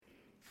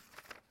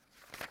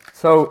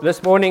So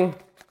this morning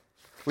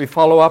we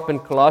follow up in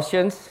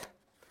Colossians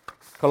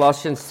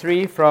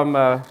 3 from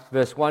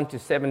verse 1 to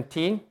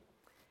 17.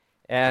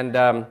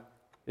 And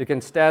you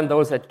can stand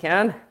those that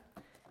can,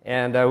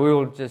 and we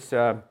will just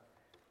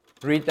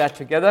read that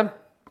together.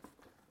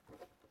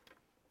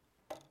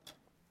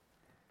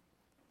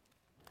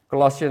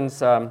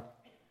 Colossians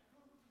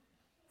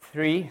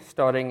 3,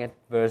 starting at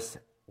verse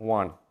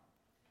 1.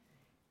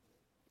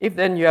 If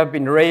then you have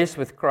been raised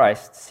with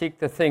Christ, seek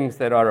the things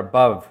that are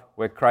above,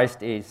 where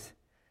Christ is,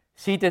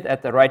 seated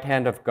at the right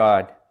hand of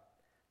God.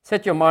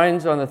 Set your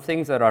minds on the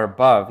things that are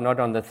above, not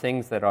on the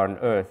things that are on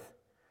earth.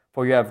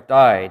 For you have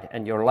died,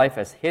 and your life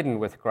is hidden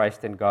with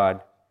Christ in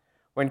God.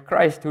 When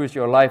Christ, who is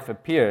your life,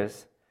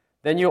 appears,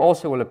 then you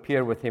also will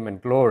appear with him in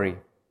glory.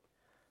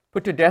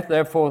 Put to death,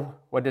 therefore,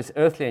 what is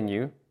earthly in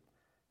you: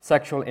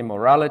 sexual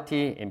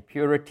immorality,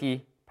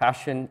 impurity,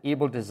 passion,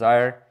 evil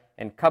desire,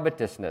 and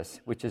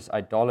covetousness, which is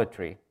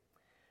idolatry.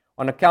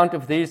 On account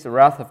of these, the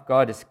wrath of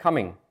God is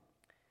coming.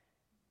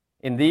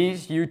 In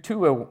these you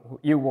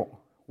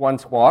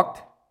once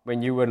walked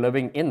when you were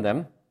living in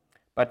them,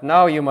 but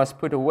now you must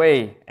put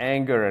away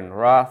anger and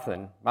wrath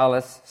and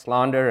malice,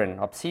 slander, and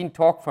obscene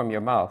talk from your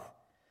mouth.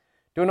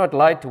 Do not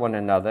lie to one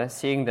another,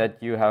 seeing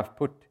that you have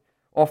put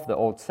off the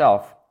old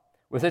self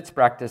with its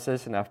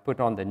practices and have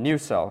put on the new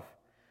self,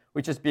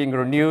 which is being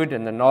renewed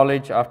in the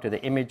knowledge after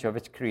the image of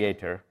its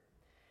Creator.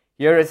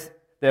 There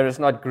is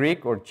not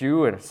Greek or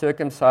Jew, or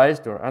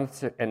circumcised or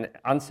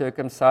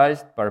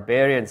uncircumcised,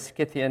 barbarian,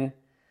 Scythian,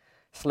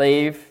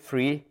 slave,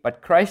 free,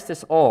 but Christ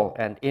is all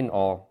and in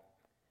all.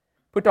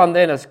 Put on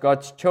then as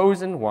God's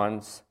chosen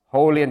ones,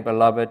 holy and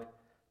beloved,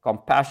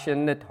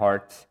 compassionate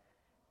hearts,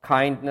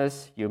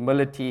 kindness,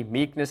 humility,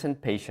 meekness,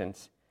 and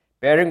patience,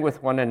 bearing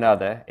with one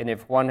another, and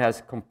if one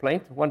has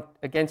complaint one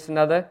against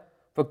another,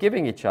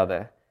 forgiving each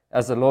other,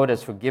 as the Lord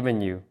has forgiven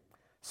you,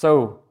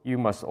 so you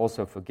must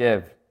also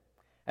forgive.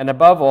 And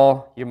above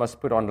all, you must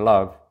put on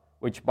love,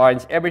 which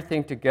binds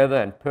everything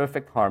together in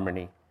perfect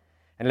harmony.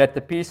 And let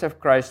the peace of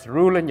Christ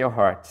rule in your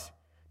hearts,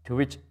 to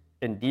which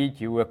indeed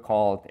you were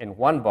called in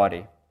one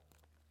body.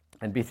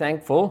 And be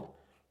thankful.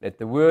 Let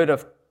the word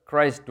of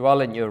Christ dwell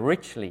in you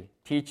richly,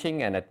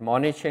 teaching and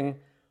admonishing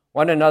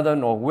one another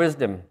in all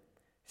wisdom,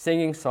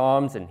 singing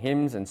psalms and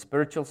hymns and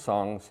spiritual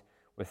songs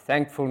with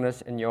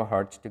thankfulness in your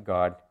hearts to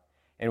God.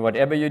 And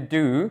whatever you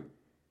do,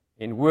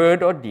 in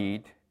word or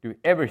deed, do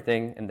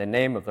everything in the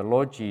name of the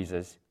Lord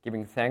Jesus,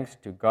 giving thanks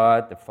to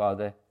God the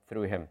Father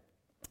through him.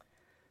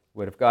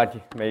 Word of God,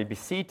 you may be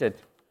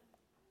seated.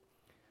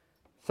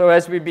 So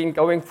as we've been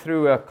going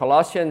through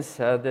Colossians,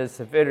 there's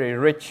a very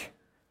rich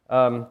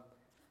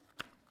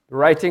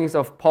writings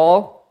of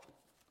Paul.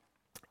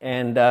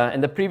 And in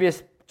the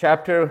previous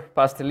chapter,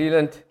 Pastor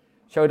Leland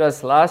showed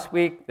us last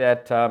week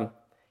that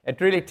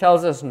it really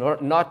tells us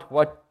not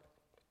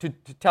to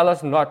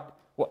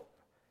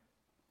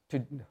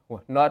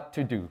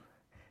do.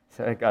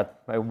 So I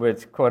got my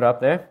words caught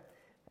up there.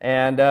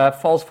 And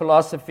false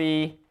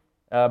philosophy,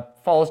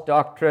 false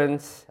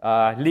doctrines,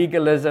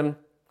 legalism.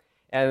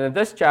 And in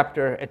this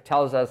chapter, it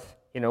tells us,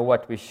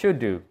 what we should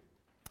do.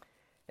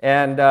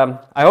 And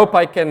I hope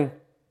I can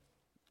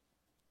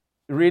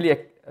really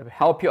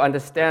help you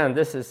understand.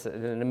 This is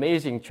an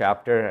amazing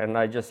chapter, and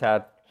I just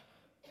had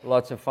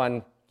lots of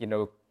fun,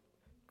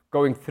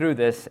 going through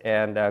this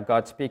and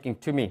God speaking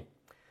to me.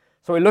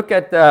 So we look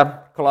at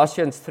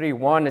Colossians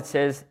 3:1. It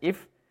says,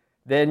 if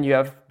then you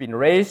have been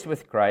raised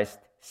with Christ,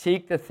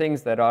 seek the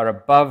things that are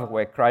above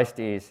where Christ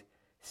is,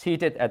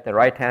 seated at the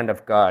right hand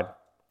of God.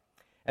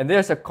 And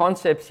there's a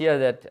concept here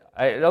that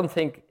I don't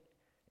think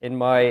in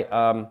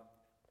my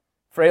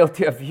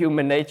frailty of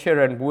human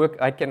nature and work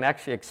I can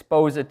actually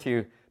expose it to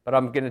you, but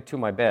I'm going to do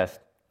my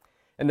best.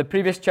 In the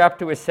previous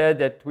chapter we said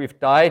that we've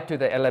died to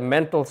the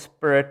elemental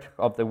spirit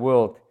of the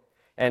world.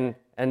 And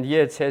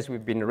here it says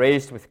we've been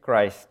raised with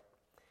Christ.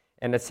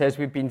 And it says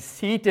we've been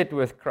seated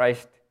with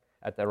Christ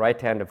at the right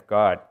hand of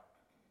God.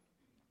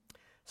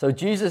 So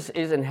Jesus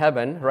is in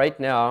heaven right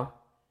now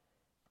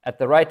at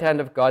the right hand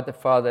of God the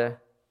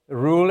Father,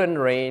 rule and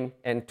reign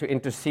and to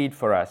intercede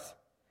for us.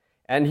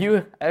 And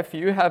if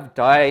you have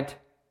died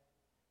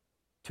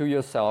to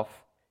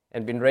yourself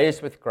and been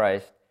raised with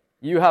Christ,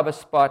 you have a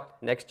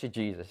spot next to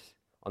Jesus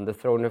on the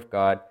throne of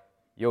God.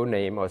 Your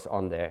name was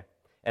on there.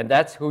 And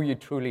that's who you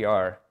truly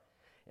are.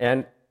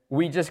 And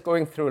we just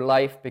going through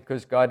life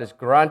because God has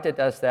granted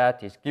us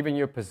that. He's given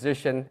you a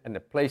position and a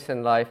place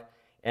in life,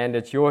 and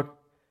it's your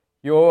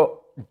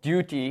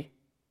duty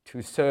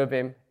to serve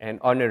him and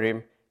honor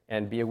him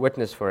and be a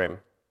witness for him.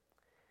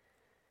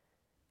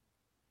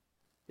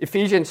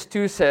 Ephesians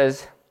 2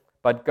 says,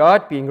 but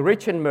God, being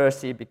rich in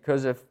mercy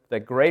because of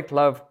the great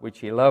love which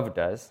he loved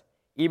us,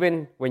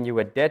 even when you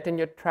were dead in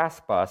your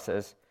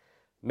trespasses,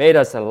 made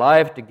us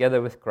alive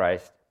together with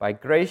Christ. By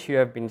grace you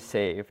have been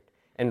saved,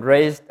 and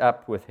raised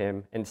up with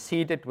him, and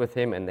seated with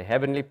him in the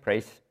heavenly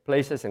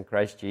places in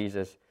Christ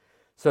Jesus,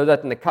 so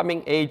that in the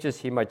coming ages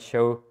he might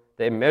show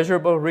the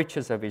immeasurable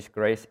riches of his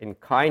grace in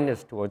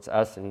kindness towards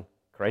us in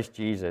Christ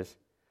Jesus.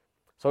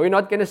 So we're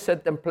not going to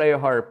sit and play a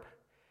harp.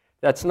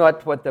 That's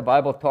not what the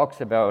Bible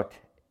talks about.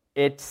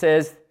 it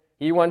says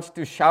he wants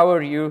to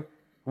shower you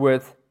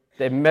with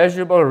the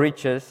immeasurable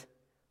riches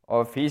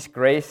of his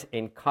grace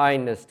and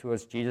kindness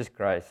towards Jesus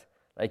Christ.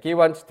 Like he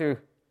wants to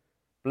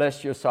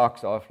bless your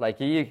socks off, like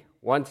he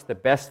wants the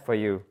best for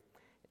you.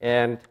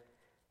 And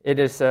it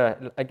is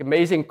like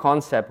amazing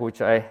concept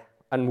which I,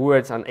 in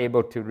words,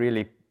 unable to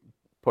really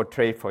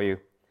portray for you.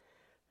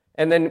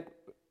 And then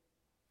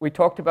we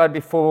talked about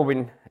before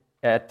when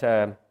at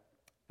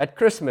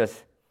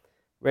Christmas,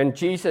 when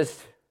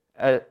Jesus,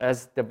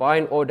 as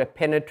divine order,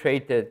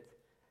 penetrated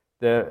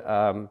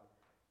the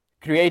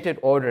created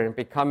order and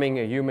becoming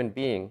a human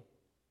being.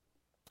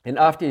 And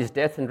after his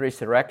death and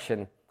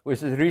resurrection,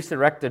 with his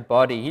resurrected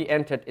body, he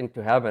entered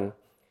into heaven,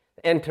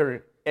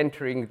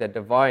 entering the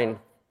divine,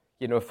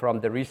 from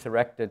the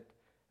resurrected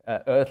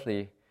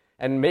earthly,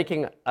 and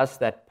making us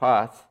that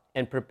path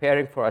and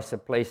preparing for us a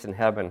place in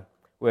heaven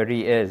where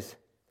he is.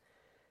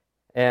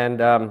 And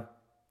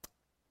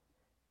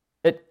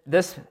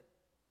this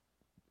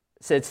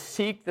says,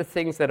 seek the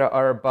things that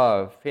are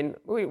above. And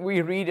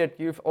we read it,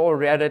 you've all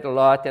read it a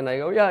lot, and I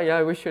go,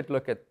 yeah, we should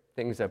look at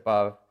things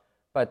above.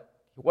 But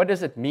what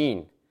does it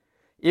mean?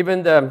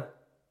 Even the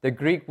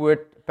Greek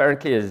word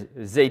apparently is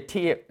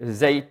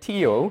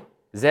zeteo,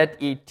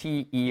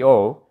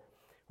 Z-E-T-E-O,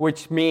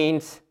 which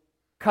means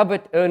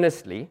covet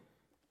earnestly,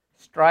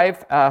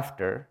 strive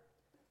after,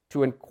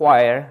 to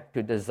inquire,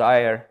 to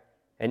desire,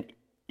 and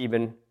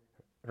even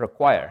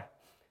require.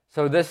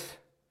 So this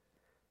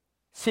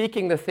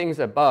seeking the things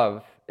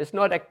above is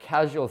not a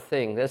casual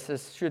thing.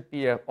 Should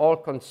be an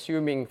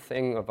all-consuming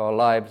thing of our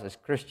lives as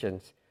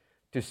Christians,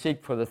 to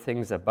seek for the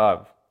things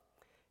above.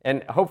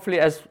 And hopefully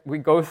as we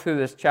go through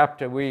this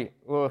chapter, we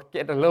will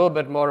get a little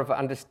bit more of an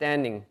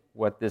understanding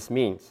what this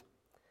means.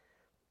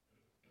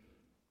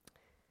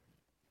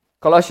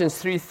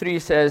 Colossians 3:3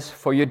 says,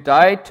 "For you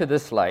died to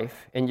this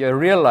life, and your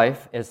real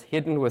life is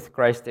hidden with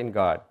Christ in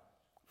God."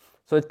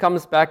 So it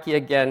comes back here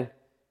again.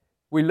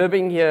 We're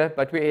living here,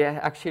 but we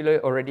actually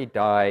already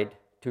died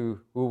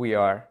to who we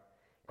are.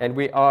 And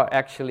we are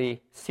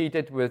actually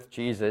seated with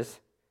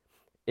Jesus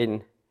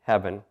in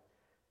heaven.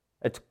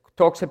 It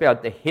talks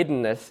about the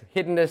hiddenness.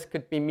 Hiddenness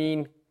could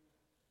mean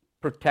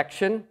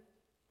protection,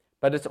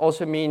 but it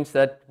also means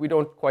that we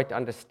don't quite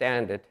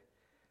understand it.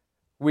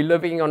 We're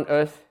living on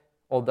earth,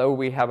 although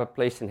we have a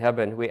place in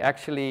heaven. We're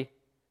actually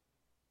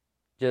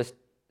just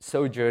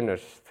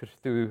sojourners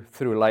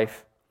through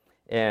life.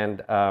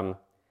 And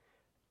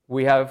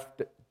we have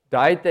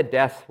died the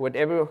death. What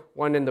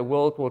everyone in the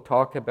world will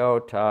talk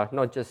about,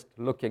 not just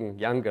looking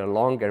younger,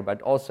 longer,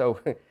 but also,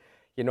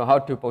 how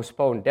to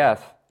postpone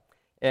death.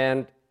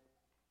 And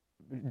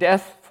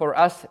death for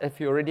us, if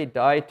you already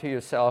died to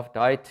yourself,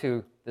 died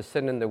to the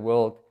sin in the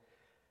world,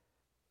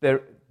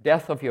 the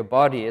death of your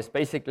body is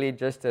basically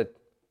just a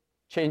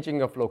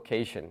changing of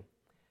location.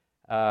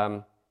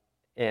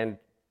 And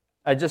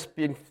I just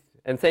been,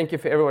 and thank you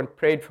for everyone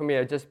prayed for me.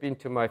 I just been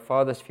to my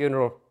father's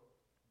funeral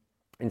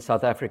in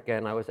South Africa,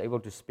 and I was able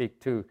to speak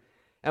too.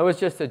 And it was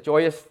just a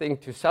joyous thing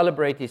to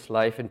celebrate his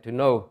life and to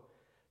know,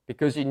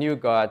 because he knew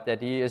God,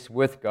 that he is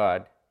with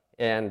God.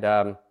 And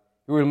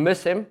we will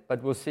miss him,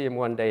 but we'll see him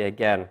one day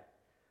again.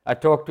 I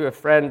talked to a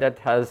friend that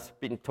has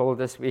been told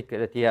this week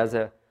that he has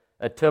a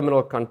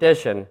terminal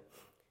condition.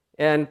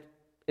 And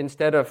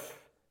instead of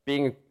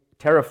being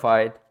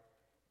terrified,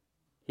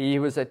 he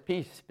was at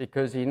peace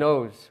because he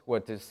knows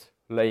what is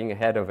laying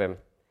ahead of him.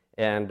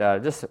 And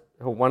just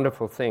a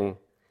wonderful thing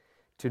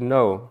to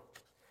know.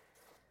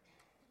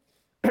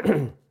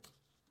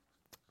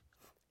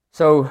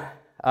 So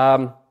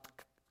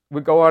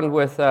we go on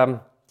with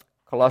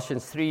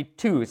Colossians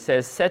 3:2. It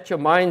says, "Set your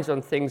minds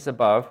on things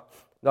above,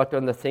 not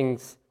on the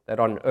things that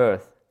are on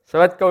earth." So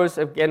that goes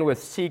again with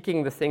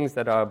seeking the things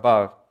that are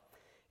above.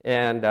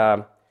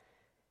 And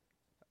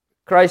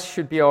Christ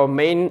should be our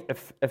main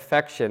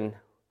affection.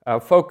 Our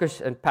focus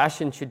and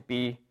passion should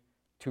be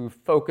to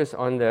focus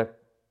on the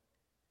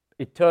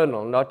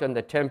eternal, not on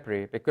the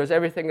temporary, because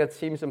everything that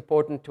seems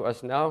important to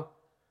us now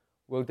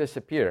will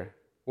disappear,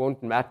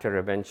 won't matter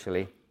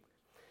eventually.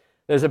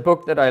 There's a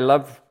book that I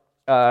love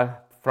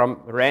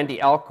from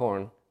Randy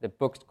Alcorn. The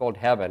book's called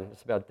Heaven.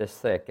 It's about this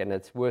thick, and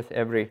it's worth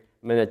every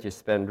minute you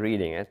spend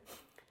reading it.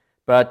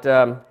 But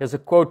here's a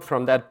quote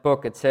from that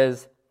book. It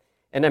says,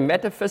 "In a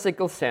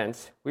metaphysical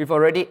sense, we've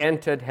already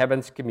entered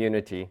heaven's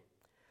community.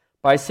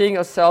 By seeing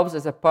ourselves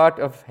as a part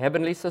of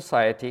heavenly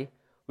society,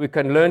 we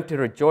can learn to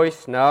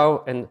rejoice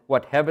now in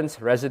what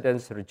heaven's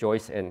residents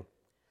rejoice in.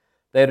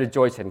 They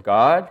rejoice in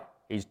God,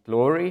 His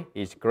glory,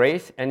 His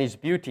grace, and His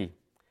beauty.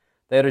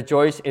 They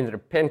rejoice in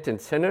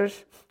repentant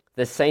sinners,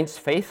 the saints'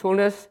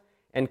 faithfulness,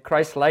 and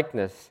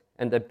Christ-likeness,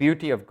 and the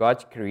beauty of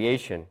God's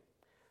creation.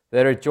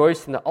 They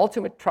rejoice in the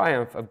ultimate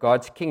triumph of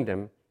God's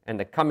kingdom and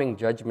the coming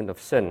judgment of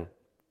sin.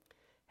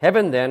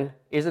 Heaven, then,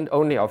 isn't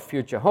only our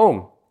future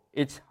home,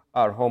 it's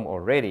our home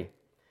already,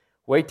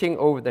 waiting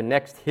over the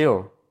next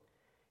hill.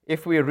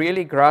 If we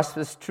really grasp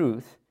this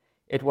truth,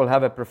 it will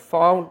have a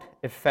profound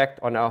effect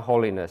on our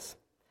holiness.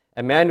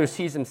 A man who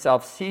sees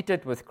himself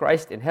seated with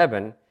Christ in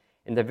heaven,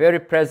 in the very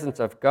presence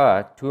of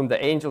God, to whom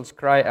the angels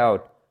cry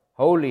out,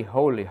 'Holy,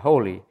 holy,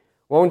 holy,'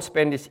 won't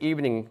spend his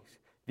evenings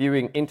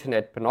viewing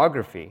internet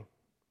pornography.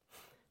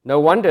 No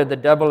wonder the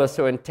devil is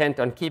so intent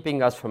on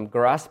keeping us from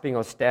grasping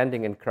or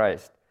standing in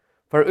Christ.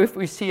 For if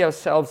we see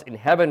ourselves in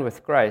heaven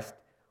with Christ,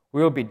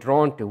 we will be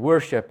drawn to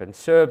worship and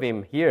serve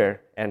him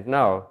here and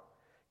now,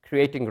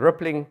 creating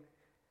ripples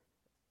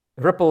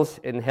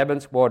in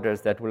heaven's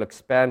waters that will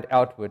expand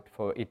outward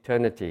for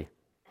eternity.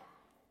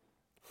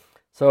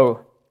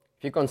 So,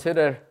 if you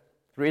consider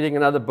reading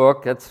another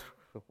book, that's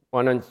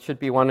should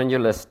be one on your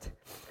list.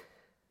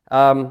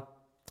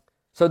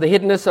 So the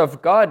hiddenness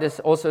of God is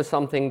also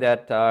something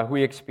that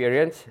we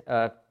experience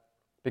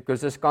because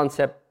this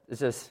concept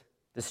this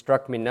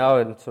struck me now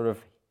and sort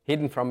of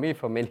hidden from me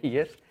for many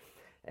years.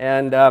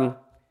 And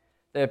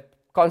the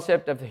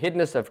concept of the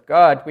hiddenness of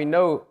God, we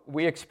know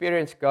we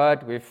experience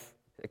God, we've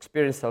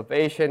experienced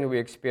salvation, we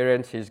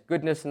experience his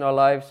goodness in our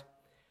lives,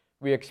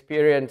 we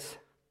experience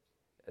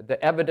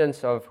the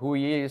evidence of who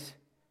he is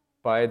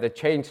by the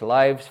changed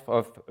lives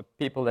of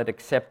people that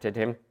accepted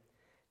him.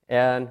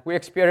 And we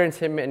experience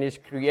him in his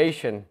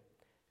creation,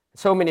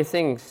 so many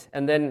things,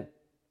 and then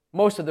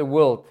most of the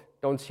world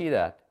don't see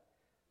that.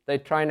 They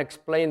try and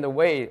explain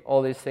away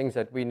all these things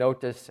that we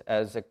notice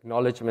as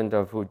acknowledgement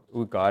of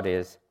who God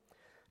is.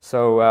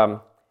 So,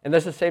 and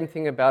that's the same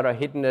thing about our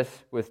hiddenness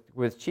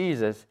with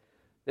Jesus.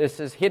 This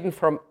is hidden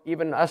from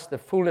even us, the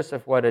fullness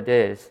of what it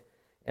is.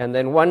 And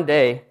then one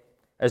day,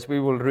 as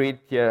we will read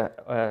here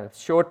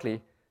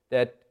shortly,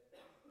 that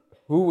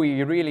who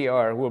we really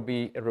are will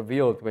be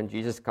revealed when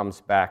Jesus comes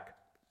back.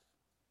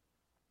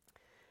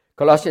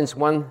 Colossians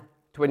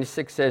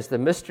 1:26 says, "The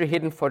mystery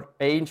hidden for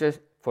ages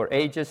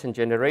and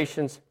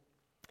generations,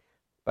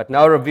 but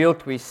now revealed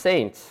to his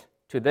saints.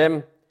 To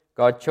them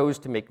God chose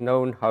to make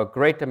known how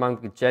great among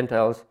the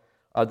Gentiles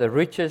are the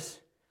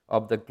riches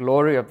of the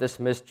glory of this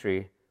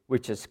mystery,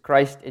 which is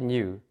Christ in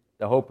you,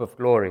 the hope of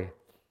glory."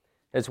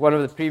 As one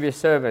of the previous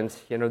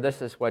servants,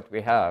 this is what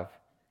we have.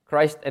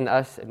 Christ in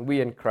us and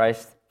we in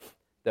Christ,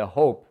 the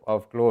hope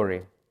of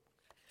glory.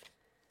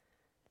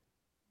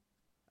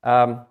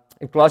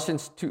 In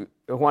Colossians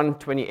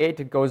 1:28,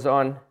 it goes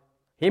on,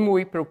 "Him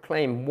we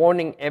proclaim,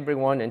 warning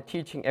everyone and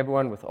teaching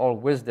everyone with all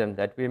wisdom,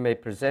 that we may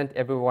present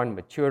everyone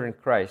mature in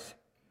Christ.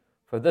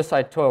 For this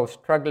I toil,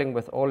 struggling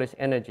with all his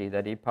energy,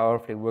 that he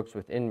powerfully works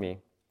within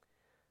me."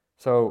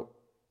 So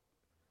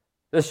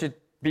this should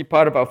be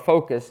part of our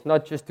focus,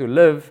 not just to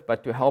live,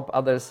 but to help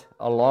others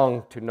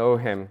along to know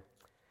him.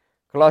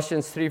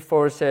 Colossians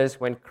 3:4 says,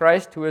 "When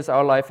Christ, who is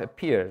our life,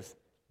 appears,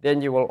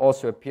 then you will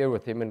also appear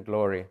with him in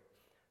glory."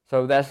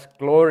 So that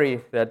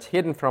glory that's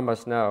hidden from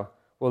us now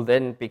will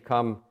then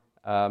become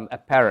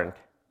apparent.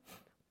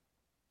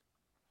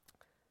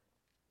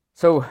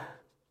 So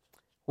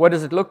what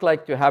does it look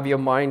like to have your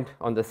mind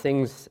on the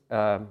things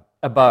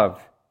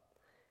above?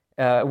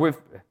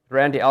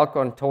 Randy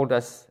Alcorn told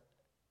us,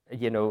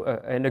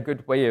 in a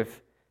good way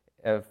of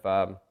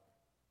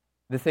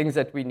the things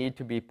that we need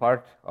to be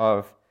part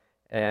of.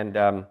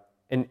 And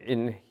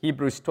in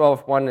Hebrews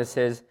 12:1 it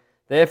says,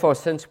 "Therefore,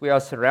 since we are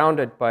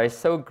surrounded by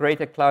so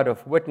great a cloud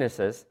of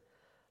witnesses,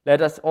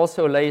 let us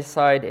also lay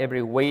aside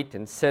every weight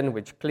and sin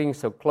which clings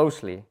so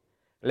closely.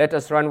 Let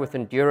us run with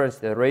endurance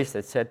the race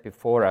that's set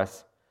before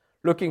us,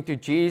 looking to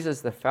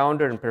Jesus, the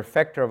founder and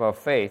perfecter of our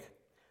faith,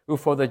 who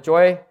for the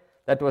joy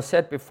that was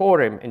set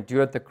before him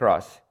endured the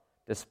cross,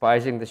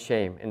 despising the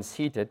shame, and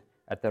seated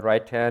at the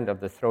right hand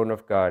of the throne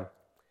of God."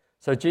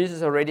 So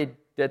Jesus already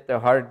did the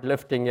hard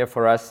lifting here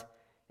for us,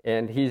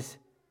 and he's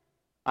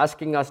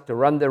asking us to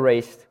run the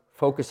race,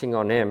 focusing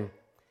on him.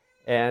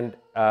 And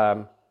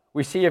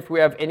we see if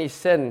we have any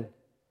sin,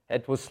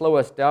 it will slow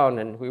us down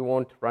and we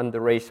won't run the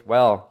race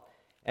well.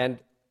 And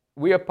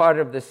we are part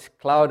of this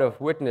cloud of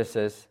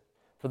witnesses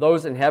for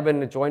those in heaven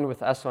to join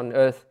with us on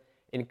earth,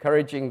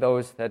 encouraging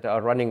those that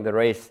are running the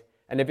race.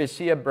 And if you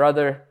see a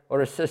brother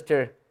or a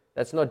sister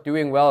that's not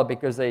doing well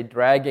because they're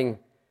dragging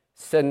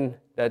sin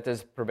that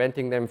is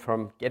preventing them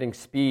from getting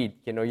speed,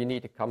 you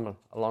need to come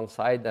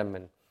alongside them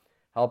and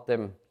help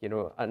them,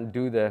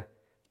 undo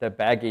the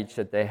baggage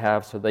that they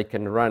have so they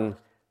can run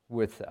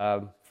with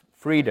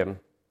freedom.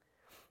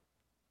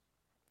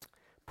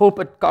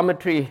 Pulpit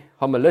Commentary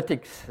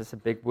Homiletics is a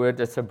big word,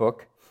 it's a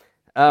book,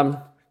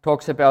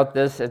 talks about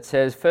this. It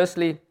says,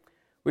 "Firstly,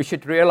 we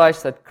should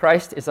realize that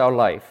Christ is our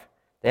life.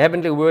 The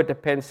heavenly word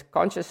depends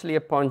consciously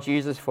upon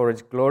Jesus for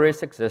its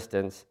glorious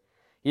existence.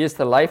 He is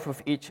the life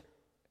of each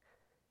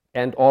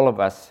and all of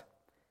us.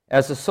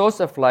 As the source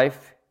of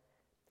life,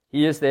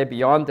 he is there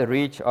beyond the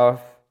reach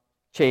of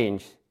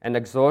change, an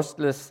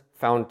exhaustless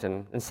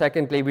fountain. And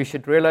secondly, we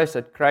should realize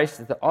that Christ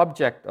is the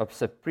object of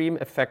supreme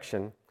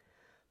affection.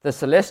 The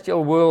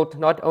celestial world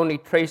not only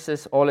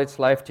traces all its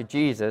life to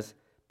Jesus,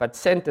 but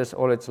centers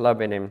all its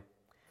love in him.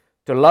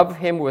 To love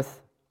him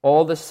with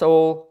all the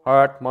soul,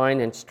 heart,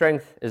 mind, and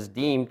strength is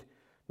deemed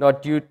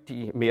not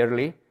duty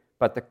merely,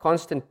 but the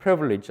constant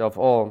privilege of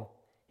all.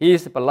 He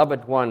is the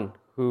beloved one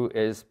who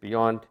is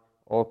beyond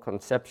all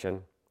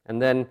conception.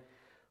 And then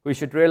we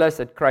should realize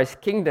that Christ's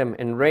kingdom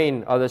and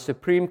reign are the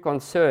supreme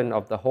concern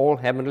of the whole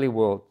heavenly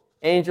world.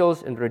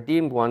 Angels and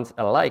redeemed ones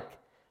alike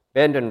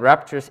bend in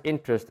rapturous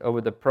interest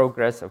over the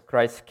progress of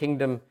Christ's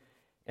kingdom,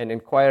 and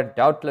inquire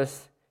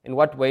doubtless in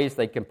what ways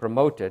they can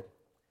promote it.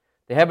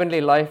 The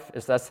heavenly life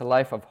is thus a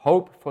life of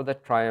hope for the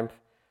triumph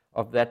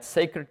of that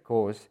sacred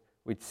cause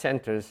which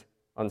centers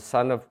on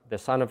the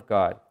Son of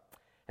God.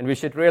 And we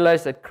should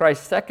realize that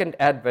Christ's second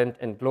advent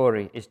and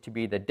glory is to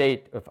be the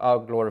date of our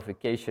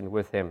glorification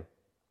with Him.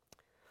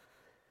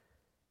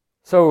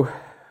 So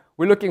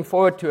we're looking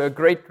forward to a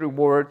great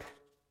reward,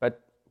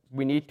 but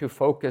we need to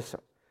focus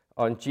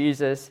on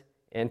Jesus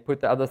and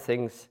put the other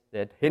things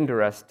that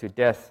hinder us to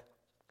death.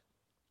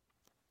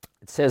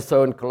 It says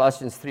so in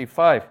Colossians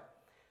 3:5.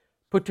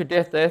 Put to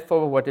death,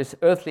 therefore, what is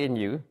earthly in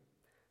you,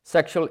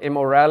 sexual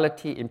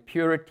immorality,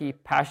 impurity,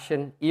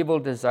 passion, evil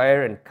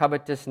desire, and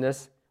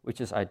covetousness,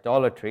 which is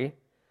idolatry.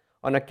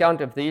 On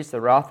account of these,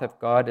 the wrath of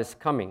God is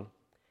coming.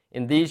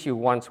 In these you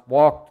once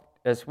walked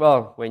as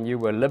well when you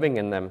were living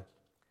in them.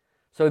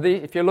 So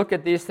if you look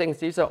at these things,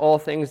 these are all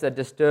things that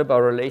disturb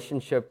our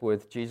relationship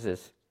with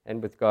Jesus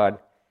and with God.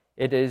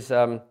 It is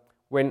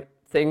when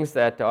things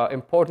that are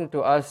important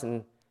to us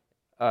and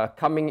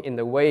coming in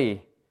the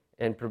way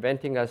and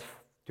preventing us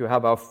to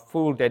have our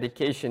full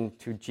dedication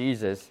to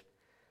Jesus.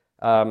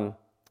 And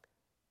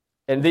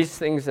these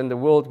things in the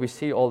world we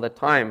see all the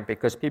time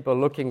because people are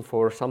looking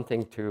for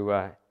something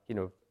to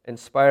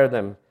inspire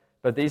them.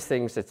 But these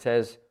things, it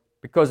says,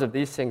 because of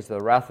these things, the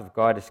wrath of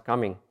God is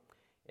coming.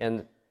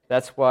 And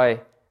that's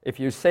why if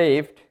you're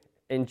saved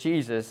in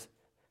Jesus,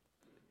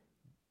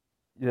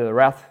 the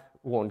wrath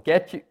won't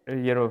get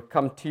you,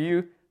 come to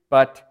you,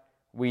 but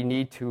we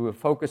need to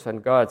focus on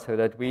God so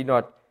that we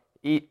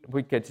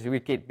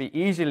could be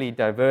easily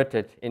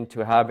diverted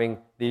into having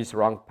these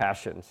wrong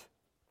passions.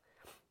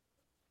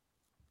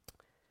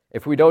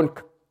 If we don't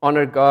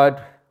honor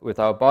God with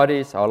our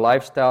bodies, our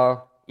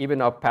lifestyle,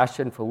 even our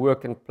passion for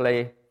work and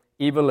play,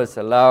 evil is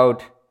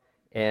allowed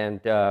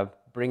and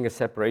bring a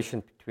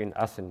separation between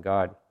us and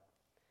God.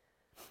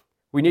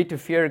 We need to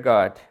fear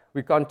God.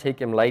 We can't take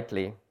Him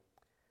lightly.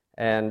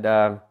 And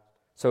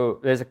so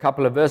there's a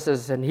couple of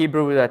verses in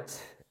Hebrew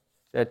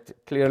that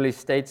clearly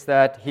states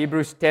that.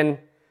 Hebrews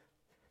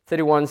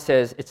 10:31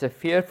 says, it's a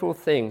fearful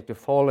thing to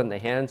fall in the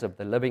hands of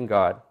the living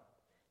God.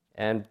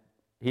 And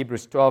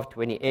Hebrews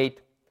 12:28,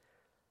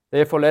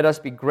 therefore let us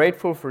be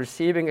grateful for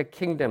receiving a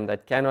kingdom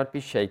that cannot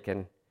be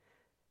shaken.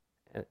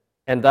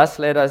 And thus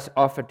let us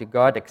offer to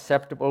God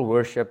acceptable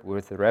worship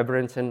with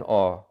reverence and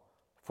awe,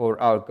 for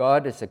our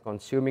God is a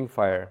consuming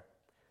fire.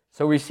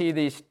 So we see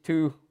these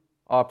two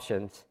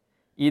options.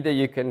 Either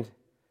you can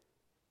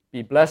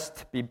be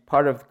blessed, be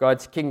part of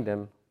God's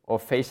kingdom, or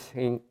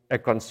facing a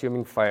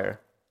consuming fire.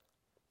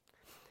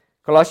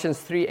 Colossians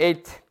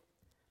 3:8,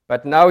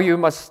 but now you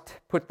must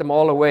put them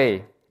all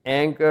away,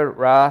 anger,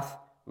 wrath,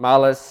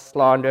 malice,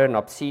 slander, and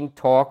obscene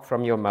talk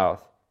from your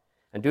mouth.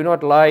 And do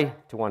not lie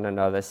to one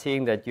another,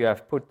 seeing that you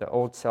have put the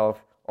old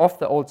self off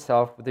the old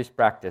self with these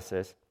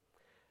practices.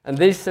 And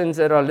these sins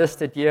that are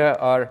listed here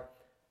are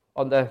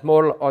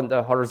more on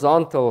the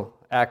horizontal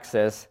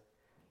axis.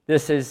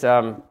 This is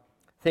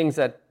things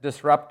that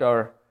disrupt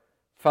our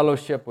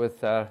fellowship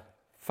with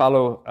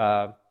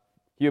fellow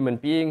human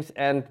beings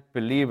and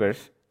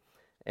believers.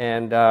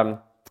 And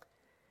a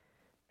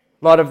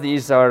lot of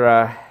these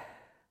are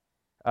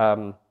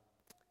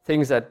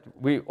things that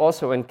we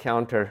also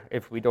encounter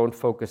if we don't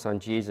focus on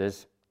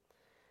Jesus.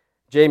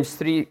 James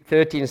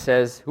 3:13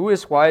 says, who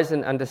is wise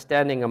and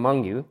understanding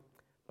among you?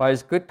 By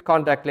his good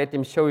conduct let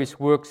him show his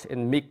works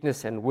in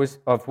meekness and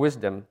of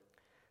wisdom.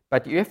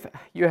 But if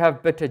you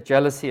have bitter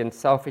jealousy and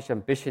selfish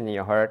ambition in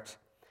your hearts,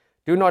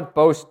 do not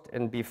boast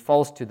and be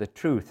false to the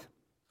truth.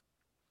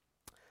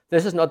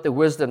 This is not the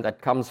wisdom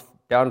that comes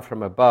down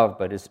from above,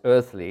 but is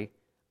earthly,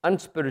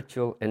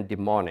 unspiritual, and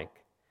demonic.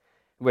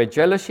 Where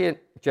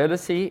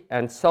jealousy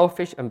and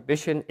selfish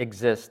ambition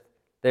exist,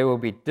 there will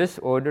be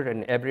disorder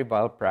in every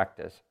vile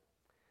practice.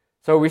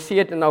 So we see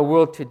it in our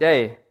world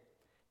today,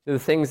 the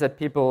things that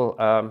people,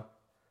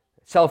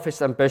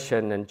 selfish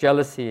ambition and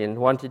jealousy and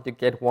wanting to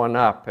get one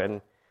up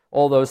and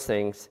all those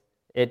things,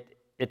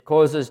 it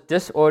causes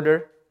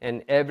disorder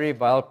in every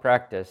vile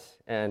practice.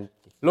 And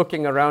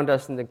looking around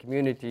us in the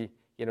community,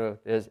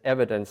 there's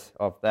evidence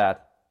of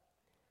that.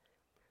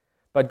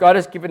 But God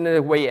has given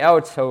a way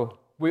out, so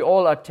we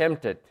all are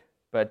tempted.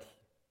 But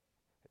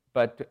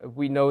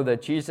we know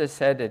that Jesus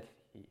said that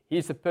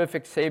He's the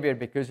perfect Savior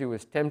because He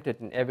was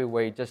tempted in every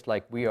way just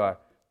like we are,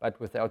 but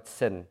without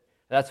sin.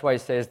 That's why He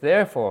says,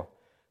 therefore,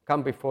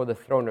 come before the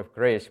throne of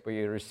grace where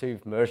you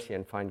receive mercy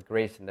and find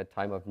grace in the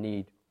time of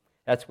need.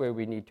 That's where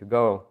we need to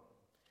go.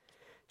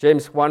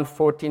 James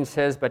 1:14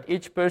 says, but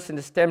each person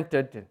is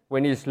tempted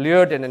when he is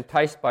lured and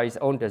enticed by his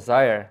own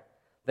desire.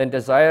 Then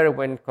desire,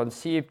 when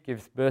conceived,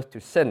 gives birth to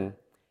sin.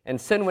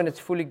 And sin, when it's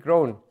fully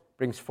grown,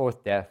 brings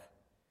forth death.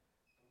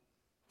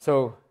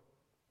 So,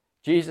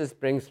 Jesus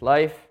brings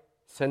life,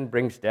 sin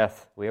brings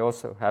death. We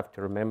also have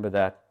to remember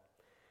that.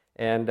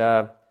 And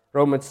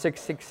Romans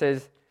 6:6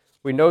 says,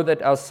 we know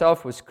that our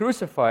self was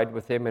crucified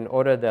with Him in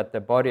order that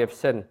the body of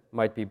sin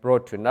might be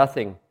brought to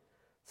nothing,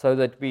 so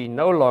that we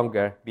no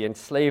longer be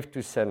enslaved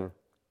to sin.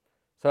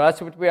 So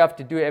that's what we have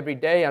to do every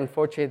day.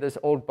 Unfortunately, this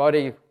old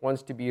body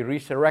wants to be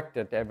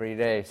resurrected every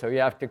day. So you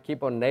have to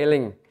keep on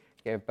nailing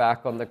it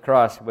back on the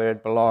cross where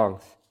it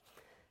belongs.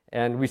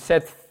 And we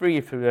set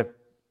free through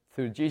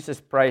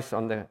Jesus' price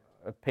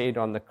paid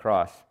on the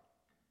cross.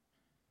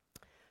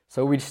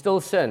 So we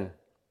still sin,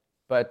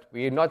 but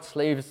we are not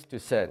slaves to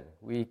sin.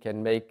 We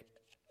can make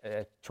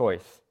a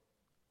choice.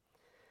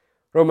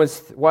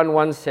 Romans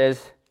 1:1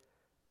 says,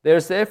 "There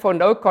is therefore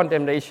no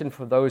condemnation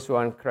for those who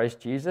are in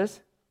Christ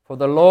Jesus. For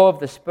the law of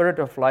the Spirit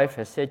of life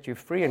has set you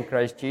free in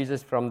Christ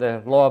Jesus from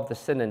the law of the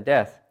sin and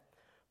death.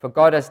 For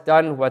God has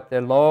done what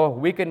the law,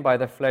 weakened by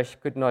the flesh,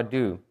 could not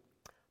do,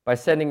 by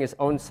sending his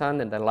own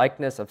Son in the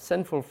likeness of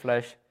sinful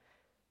flesh.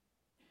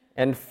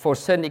 And for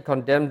sin he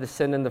condemned the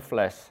sin in the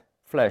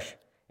flesh,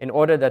 in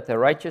order that the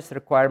righteous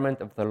requirement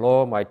of the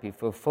law might be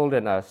fulfilled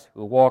in us,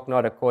 who walk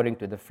not according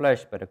to the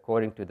flesh, but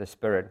according to the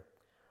Spirit.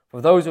 For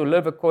those who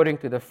live according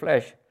to the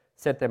flesh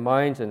set their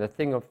minds on the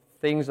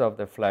things of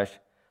the flesh,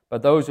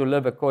 but those who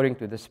live according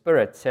to the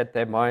Spirit set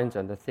their minds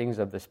on the things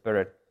of the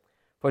Spirit.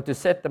 For to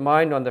set the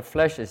mind on the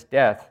flesh is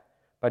death,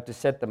 but to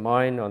set the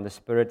mind on the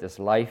Spirit is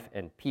life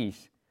and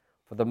peace.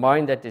 For the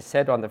mind that is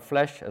set on the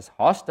flesh is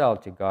hostile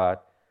to God,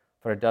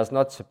 for it does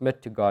not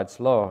submit to God's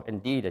law.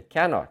 Indeed, it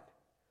cannot.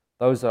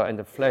 Those who are in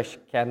the flesh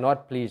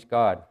cannot please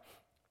God."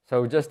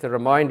 So just a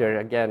reminder,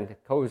 again,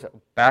 it goes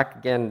back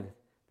again.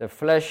 The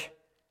flesh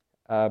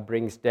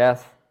brings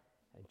death,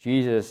 and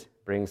Jesus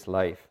brings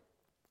life.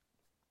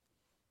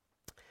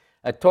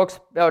 It talks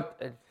about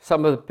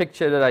some of the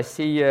picture that I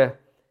see here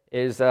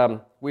is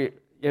of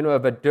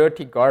a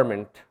dirty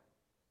garment,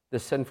 the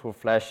sinful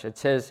flesh. It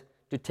says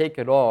to take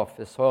it off,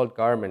 the soiled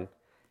garment,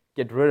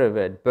 get rid of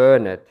it,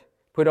 burn it,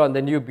 put on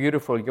the new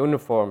beautiful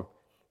uniform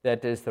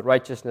that is the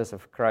righteousness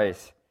of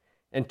Christ.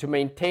 And to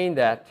maintain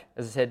that,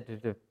 as I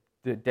said,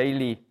 the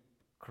daily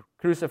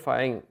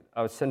crucifying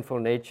our sinful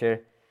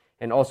nature,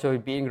 and also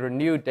being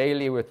renewed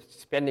daily with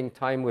spending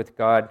time with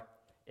God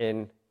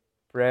in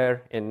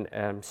prayer, in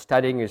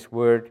studying His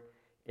Word,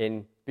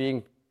 in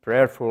being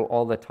prayerful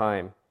all the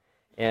time.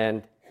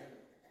 And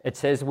it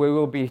says we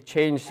will be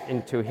changed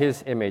into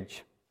His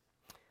image.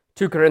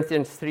 2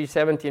 Corinthians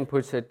 3:17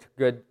 puts it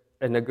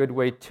in a good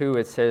way too.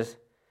 It says,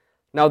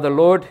 "Now the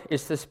Lord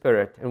is the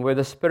Spirit, and where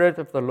the Spirit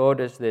of the Lord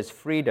is, there's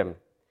freedom.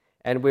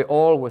 And we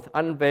all, with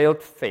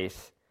unveiled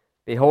face,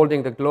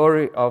 beholding the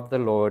glory of the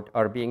Lord,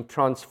 are being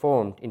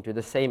transformed into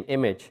the same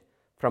image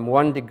from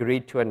one degree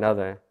to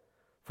another.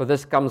 For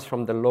this comes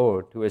from the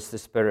Lord, who is the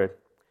Spirit."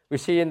 We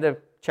see in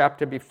the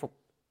chapter before,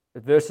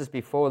 verses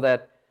before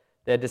that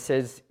it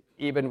says,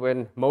 even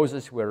when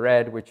Moses were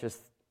read, which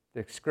is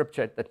the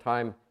scripture at the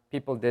time,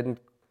 people didn't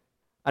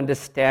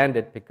understand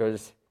it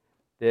because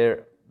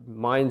their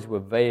minds were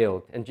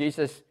veiled. And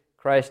Jesus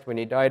Christ, when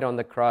He died on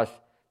the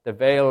cross, the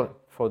veil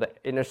for the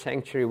inner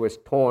sanctuary was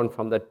torn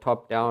from the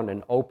top down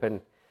and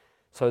open,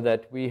 so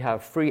that we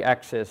have free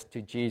access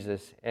to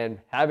Jesus.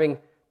 And having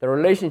the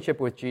relationship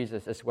with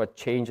Jesus is what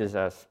changes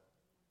us.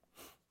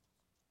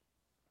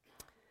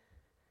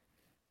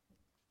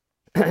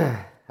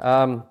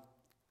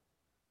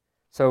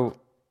 So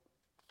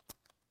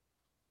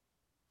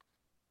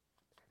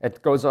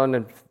it goes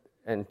on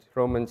in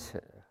Romans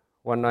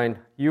 1:9.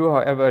 "You,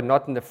 however,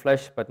 not in the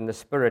flesh, but in the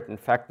Spirit. In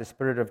fact, the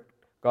Spirit of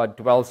God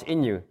dwells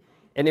in you.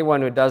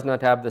 Anyone who does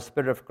not have the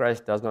Spirit of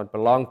Christ does not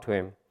belong to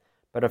Him.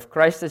 But if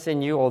Christ is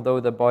in you, although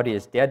the body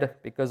is dead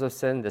because of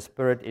sin, the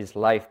Spirit is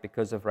life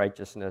because of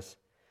righteousness.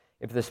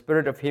 If the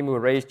Spirit of Him who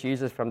raised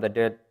Jesus from the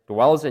dead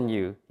dwells in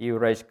you, He who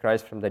raised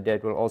Christ from the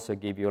dead will also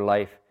give you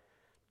life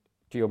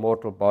to your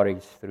mortal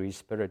bodies through His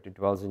Spirit who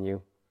dwells in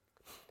you."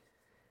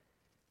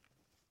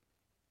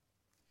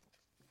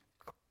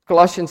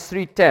 Colossians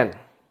 3:10,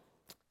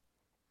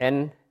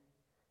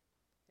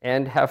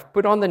 and have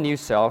put on the new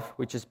self,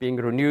 which is being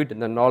renewed in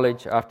the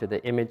knowledge after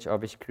the image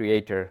of His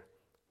Creator,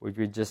 which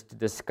we just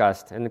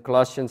discussed. And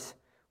Colossians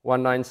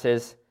 1:9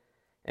 says,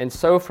 "And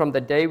so from the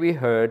day we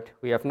heard,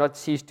 we have not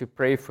ceased to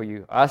pray for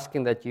you,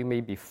 asking that you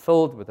may be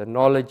filled with the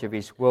knowledge of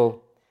His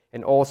will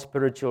and all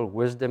spiritual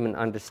wisdom and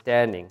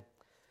understanding,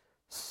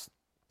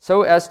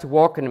 so as to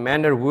walk in a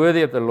manner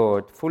worthy of the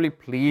Lord, fully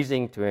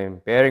pleasing to Him,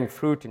 bearing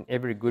fruit in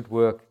every good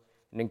work,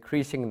 and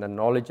increasing in the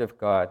knowledge of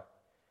God,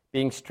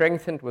 being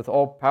strengthened with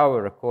all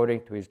power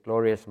according to His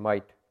glorious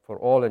might, for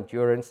all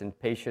endurance and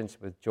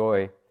patience with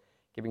joy,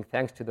 giving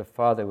thanks to the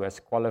Father who has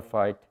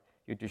qualified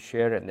you to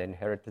share in the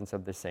inheritance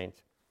of the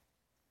saints."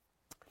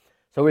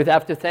 So we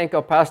have to thank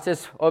our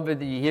pastors over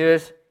the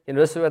years, and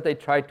this is what they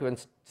try to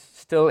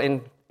instill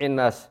in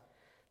us,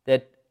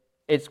 that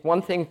it's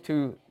one thing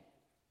to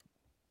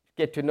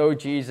get to know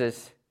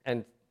Jesus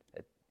and,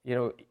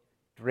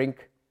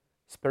 drink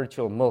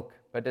spiritual milk,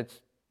 but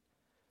it's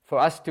for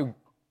us to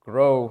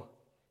grow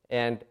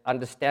and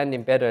understand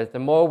Him better. The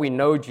more we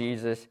know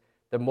Jesus,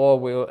 the more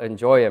we'll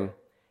enjoy Him.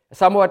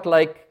 Somewhat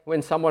like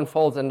when someone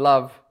falls in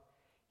love,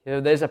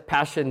 there's a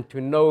passion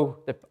to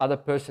know the other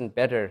person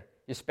better.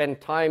 You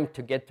spend time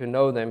to get to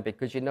know them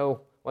because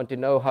want to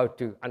know how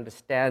to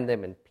understand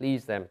them and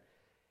please them.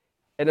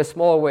 In a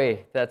small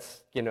way,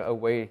 that's a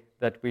way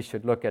that we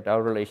should look at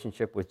our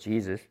relationship with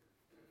Jesus.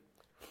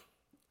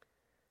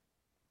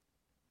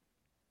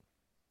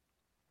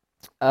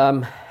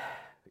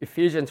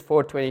 Ephesians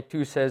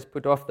 4:22 says,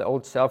 "Put off the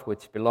old self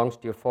which belongs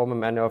to your former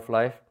manner of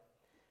life.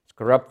 It's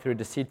corrupt through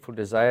deceitful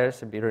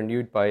desires, and be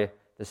renewed by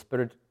the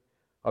spirit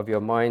of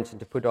your minds, and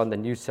to put on the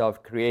new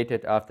self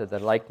created after the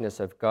likeness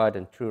of God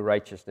in true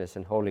righteousness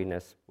and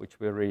holiness," which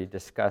we already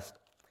discussed.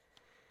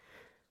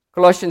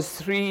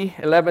 Colossians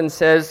 3:11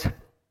 says,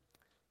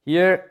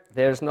 "Here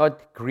there's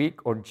not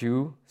Greek or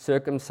Jew,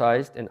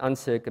 circumcised and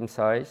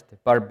uncircumcised,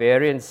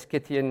 barbarian,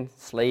 Scythian,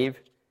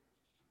 slave,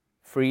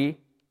 free,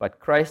 but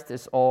Christ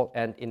is all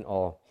and in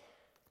all."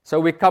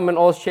 So we come in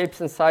all shapes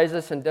and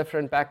sizes and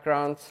different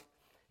backgrounds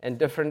and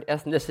different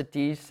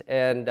ethnicities,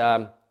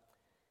 and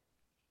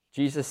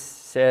Jesus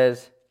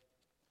says,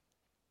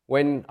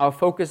 when our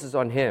focus is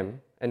on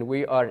Him and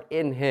we are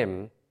in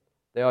Him,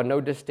 there are no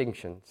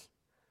distinctions.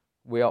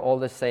 We are all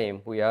the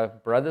same. We are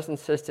brothers and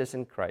sisters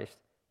in Christ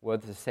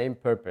with the same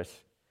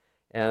purpose.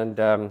 And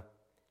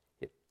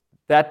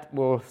that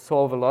will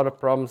solve a lot of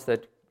problems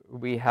that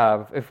we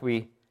have if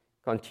we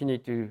continue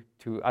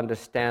to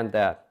understand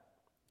that.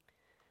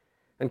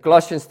 And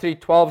Colossians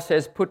 3:12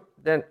 says,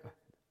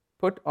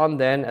 Put on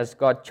then, as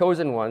God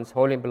chosen ones,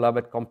 holy and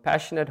beloved,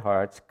 compassionate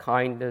hearts,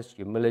 kindness,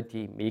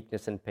 humility,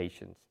 meekness, and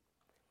patience.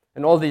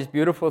 And all these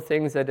beautiful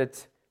things that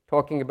it's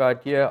talking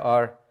about here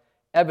are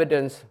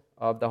evidence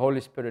of the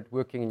Holy Spirit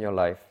working in your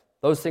life.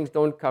 Those things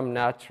don't come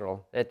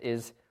natural. That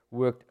is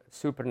worked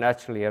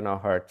supernaturally in our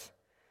hearts.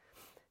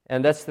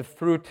 And that's the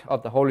fruit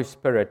of the Holy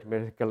Spirit,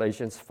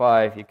 Galatians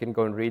 5. You can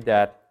go and read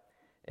that.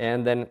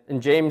 And then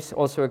and James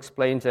also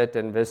explains it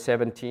in verse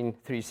 17,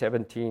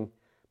 3:17.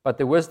 "But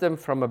the wisdom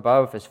from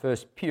above is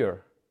first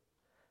pure,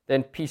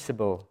 then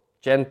peaceable,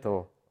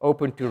 gentle,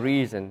 open to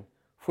reason,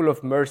 full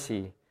of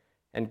mercy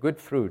and good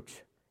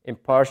fruit,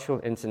 impartial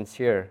and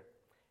sincere."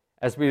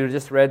 As we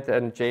just read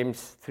in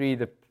James 3,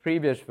 the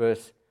previous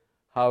verse,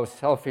 how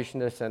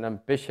selfishness and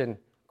ambition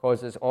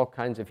causes all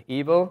kinds of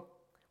evil.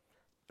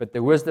 But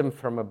the wisdom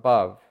from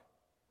above,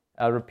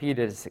 I'll repeat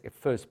it, is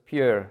first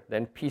pure,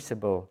 then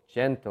peaceable,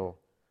 gentle,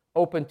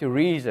 open to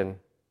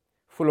reason,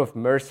 full of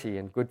mercy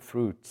and good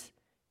fruits,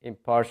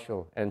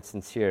 impartial and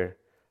sincere.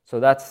 So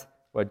that's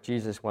what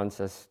Jesus wants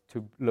us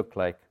to look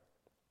like.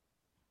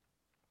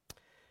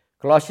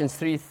 Colossians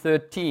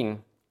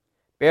 3:13,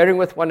 "Bearing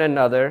with one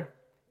another,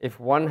 if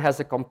one has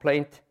a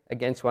complaint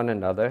against one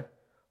another,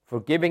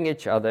 forgiving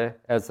each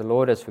other as the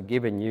Lord has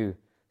forgiven you,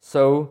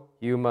 so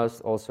you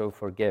must also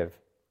forgive."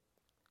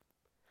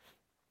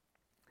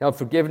 Now,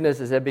 forgiveness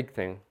is a big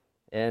thing,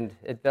 and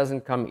it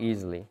doesn't come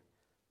easily.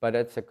 But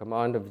it's a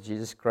command of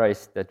Jesus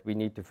Christ that we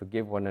need to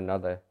forgive one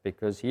another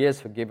because He has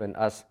forgiven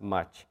us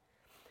much.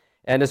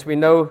 And as we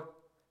know,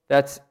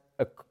 that's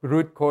a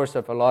root cause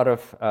of a lot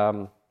of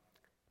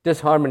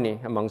disharmony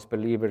amongst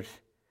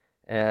believers,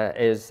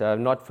 is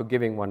not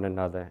forgiving one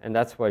another. And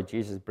that's why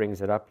Jesus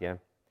brings it up here.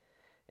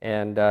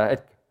 And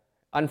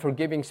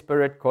unforgiving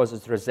spirit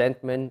causes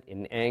resentment,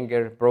 in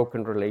anger,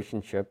 broken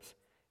relationships,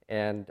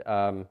 and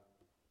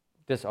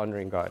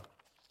dishonoring God.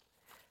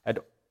 And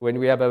when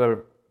we have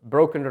a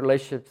broken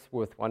relationships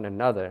with one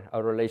another,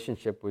 our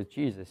relationship with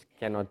Jesus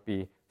cannot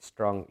be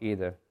strong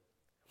either.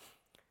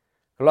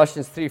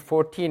 Colossians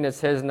 3:14, it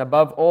says, "And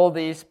above all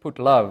these put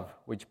love,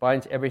 which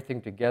binds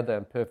everything together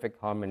in perfect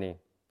harmony,"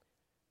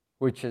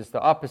 which is the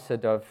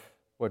opposite of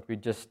what we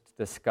just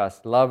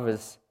discussed. Love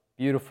is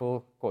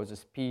beautiful,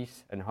 causes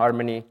peace and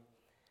harmony.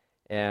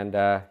 And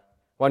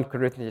 1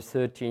 Corinthians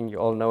 13, you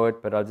all know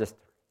it, but I'll just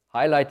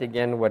highlight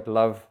again what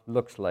love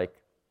looks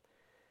like.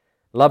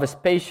 Love is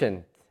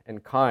patient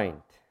and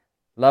kind.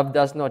 Love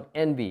does not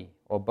envy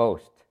or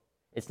boast.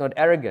 It's not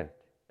arrogant.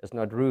 It's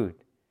not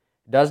rude.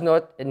 It does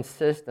not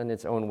insist on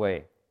its own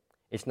way.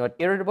 It's not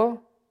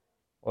irritable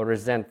or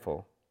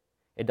resentful.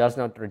 It does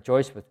not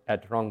rejoice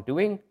at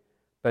wrongdoing,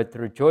 but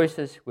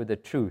rejoices with the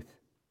truth.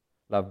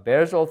 Love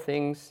bears all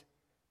things,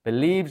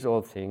 believes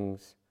all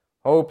things,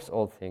 hopes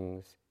all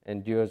things,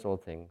 endures all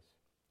things.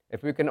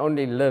 If we can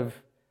only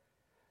live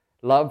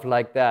love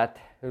like that,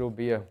 it will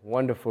be a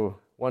wonderful,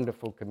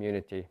 wonderful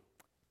community.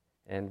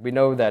 And we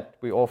know that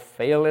we all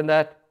fail in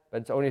that,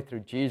 but it's only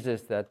through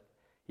Jesus that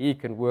He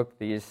can work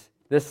this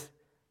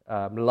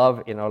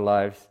love in our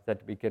lives,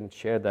 that we can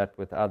share that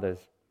with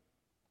others.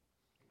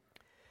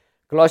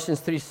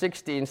 Colossians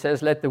 3:16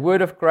 says, "Let the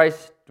word of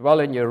Christ dwell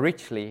in you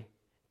richly,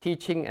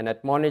 teaching and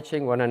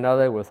admonishing one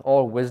another with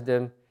all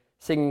wisdom,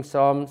 singing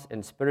psalms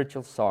and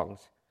spiritual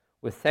songs,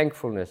 with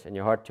thankfulness in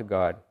your heart to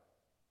God."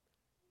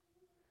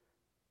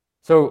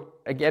 So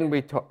again,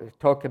 we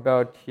talk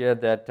about here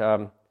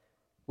that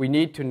we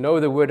need to know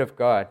the Word of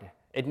God.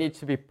 It needs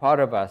to be part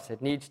of us.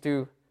 It needs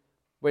to,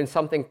 when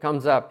something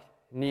comes up,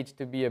 it needs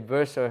to be a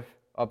verse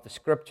of the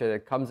Scripture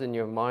that comes in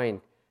your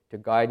mind to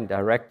guide and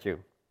direct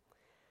you.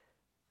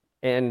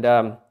 And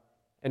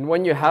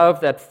when you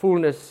have that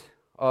fullness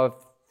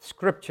of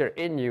Scripture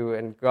in you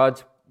and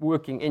God's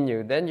working in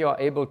you, then you are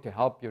able to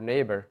help your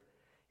neighbor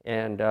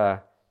and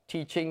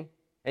teaching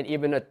and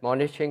even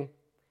admonishing,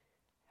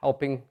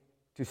 helping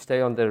to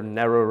stay on the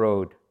narrow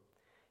road.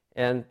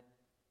 And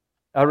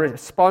our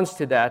response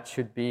to that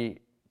should be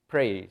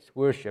praise,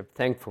 worship,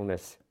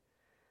 thankfulness.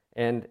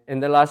 And in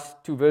the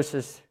last two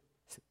verses,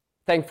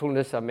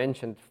 thankfulness are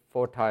mentioned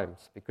 4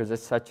 times because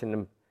it's such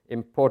an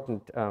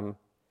important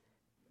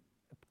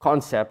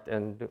concept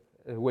and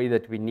a way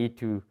that we need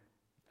to,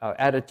 our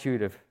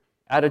attitude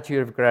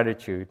of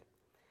gratitude.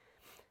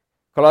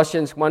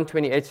 Colossians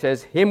 1:28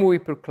 says, "Him we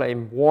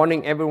proclaim,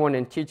 warning everyone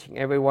and teaching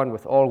everyone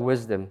with all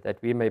wisdom, that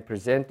we may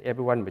present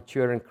everyone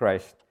mature in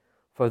Christ.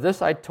 For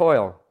this I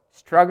toil,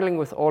 struggling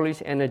with all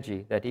his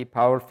energy, that he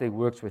powerfully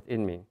works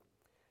within me."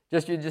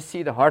 You just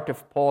see the heart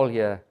of Paul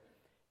here.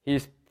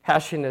 His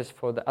passion is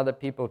for the other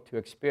people to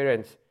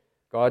experience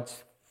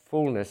God's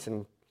fullness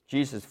and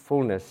Jesus'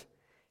 fullness.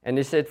 And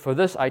he said, "For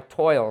this I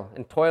toil."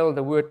 And toil,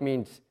 the word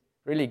means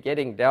really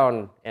getting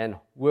down and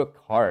work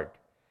hard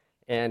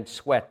and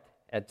sweat.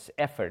 It's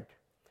effort.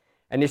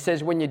 And he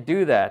says when you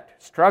do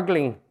that,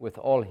 struggling with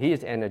all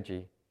his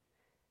energy,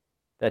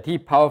 that he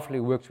powerfully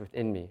works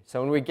within me.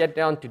 So when we get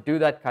down to do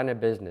that kind of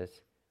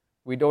business,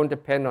 we don't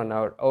depend on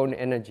our own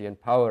energy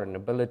and power and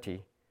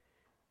ability.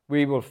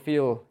 We will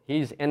feel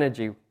his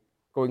energy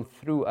going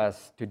through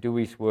us to do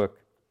his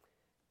work.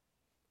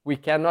 We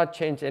cannot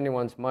change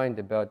anyone's mind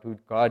about who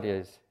God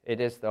is. It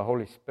is the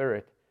Holy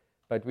Spirit.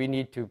 But we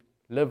need to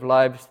live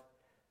lives,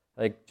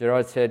 like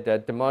Gerard said,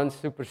 that demand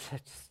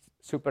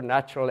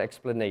supernatural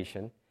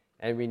explanation,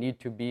 and we need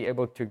to be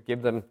able to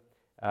give them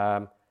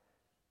an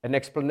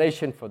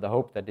explanation for the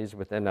hope that is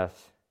within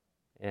us.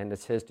 And it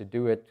says to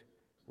do it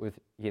with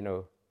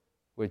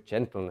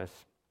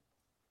gentleness.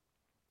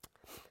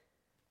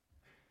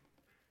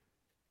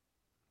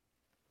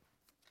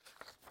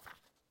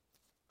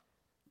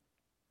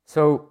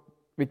 So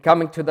we're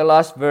coming to the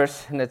last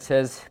verse, and it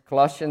says,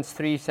 Colossians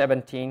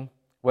 3:17,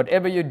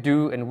 "Whatever you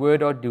do in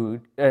word or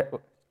deed,"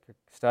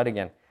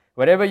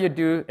 "Whatever you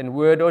do in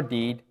word or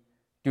deed,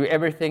 do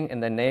everything in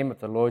the name of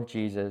the Lord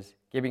Jesus,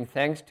 giving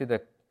thanks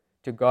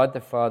to God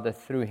the Father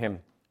through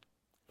him."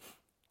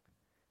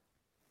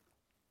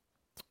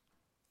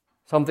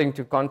 Something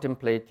to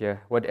contemplate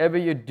here. Whatever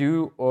you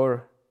do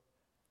or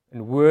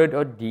in word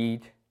or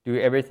deed, do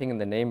everything in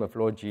the name of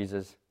Lord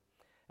Jesus.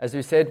 As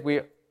we said, we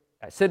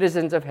are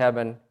citizens of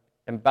heaven,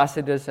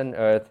 ambassadors on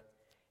earth,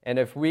 and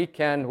if we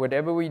can,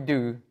 whatever we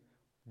do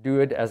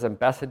it as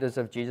ambassadors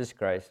of Jesus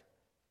Christ,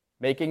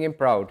 making him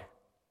proud,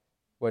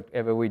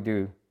 whatever we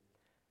do.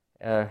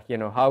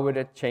 How would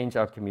it change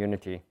our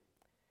community?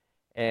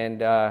 And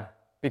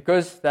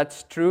because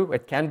that's true,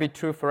 it can be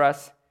true for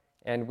us,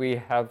 and we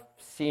have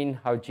seen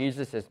how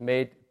Jesus has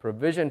made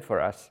provision for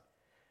us,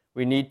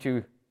 we need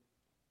to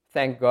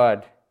thank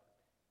God.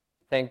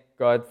 Thank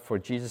God for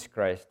Jesus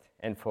Christ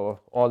and for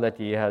all that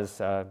he has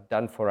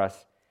done for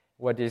us,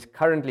 what he's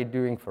currently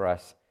doing for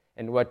us,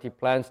 and what he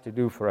plans to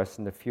do for us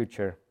in the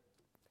future.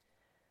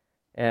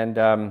 And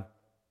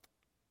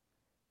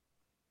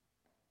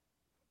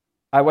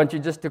I want you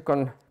just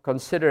to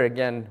consider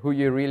again who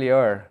you really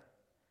are.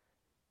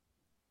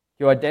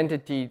 Your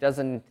identity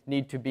doesn't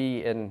need to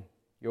be in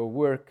your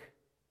work,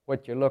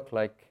 what you look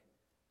like,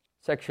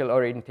 sexual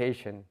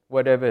orientation,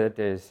 whatever it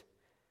is.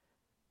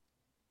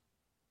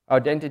 Our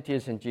identity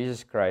is in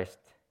Jesus Christ.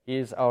 He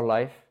is our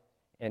life,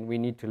 and we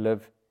need to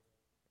live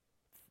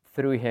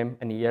through him,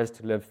 and he has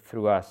to live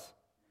through us.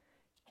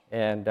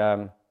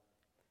 And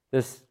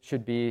this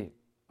should be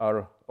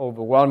our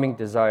overwhelming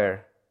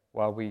desire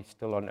while we're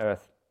still on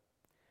earth.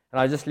 And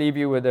I'll just leave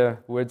you with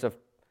the words of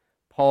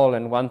Paul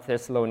in 1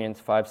 Thessalonians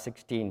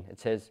 5:16. It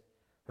says,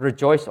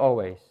 "Rejoice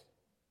always,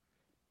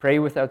 pray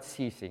without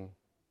ceasing,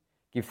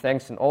 give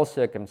thanks in all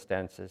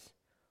circumstances,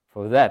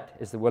 for that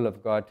is the will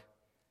of God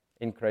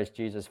in Christ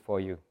Jesus for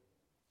you."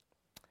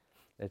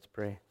 Let's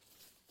pray.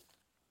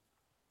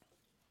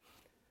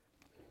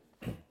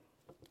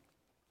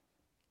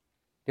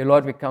 Dear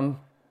Lord, we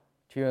come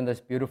to you on this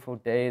beautiful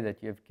day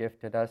that you have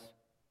gifted us,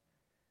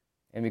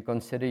 and we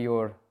consider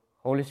your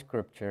Holy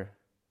Scripture,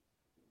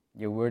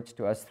 your words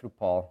to us through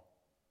Paul.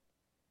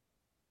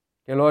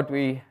 Dear Lord,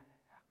 we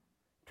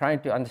trying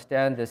to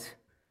understand this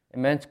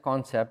immense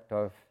concept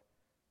of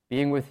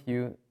being with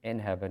you in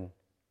heaven,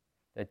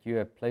 that you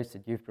have placed,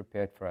 that you've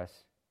prepared for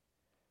us.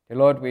 Dear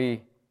Lord,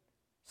 we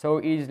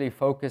so easily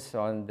focus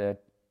on the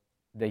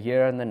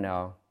here and the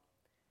now,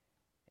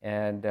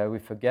 and we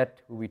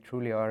forget who we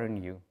truly are in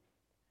you.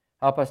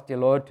 Help us, dear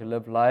Lord, to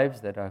live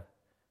lives that are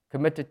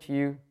committed to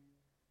you,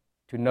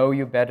 to know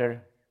you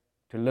better,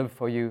 to live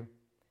for you.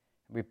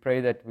 We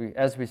pray that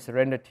as we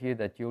surrender to you,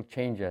 that you'll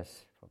change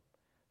us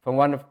from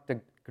one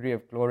degree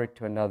of glory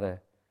to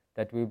another,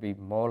 that we'll be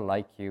more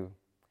like you,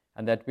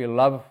 and that we'll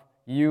love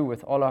you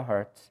with all our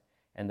hearts,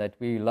 and that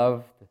we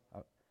love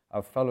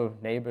our fellow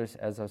neighbors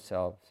as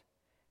ourselves,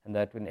 and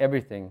that in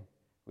everything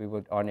we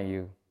would honor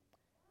you.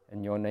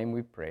 In your name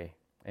we pray.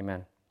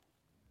 Amen.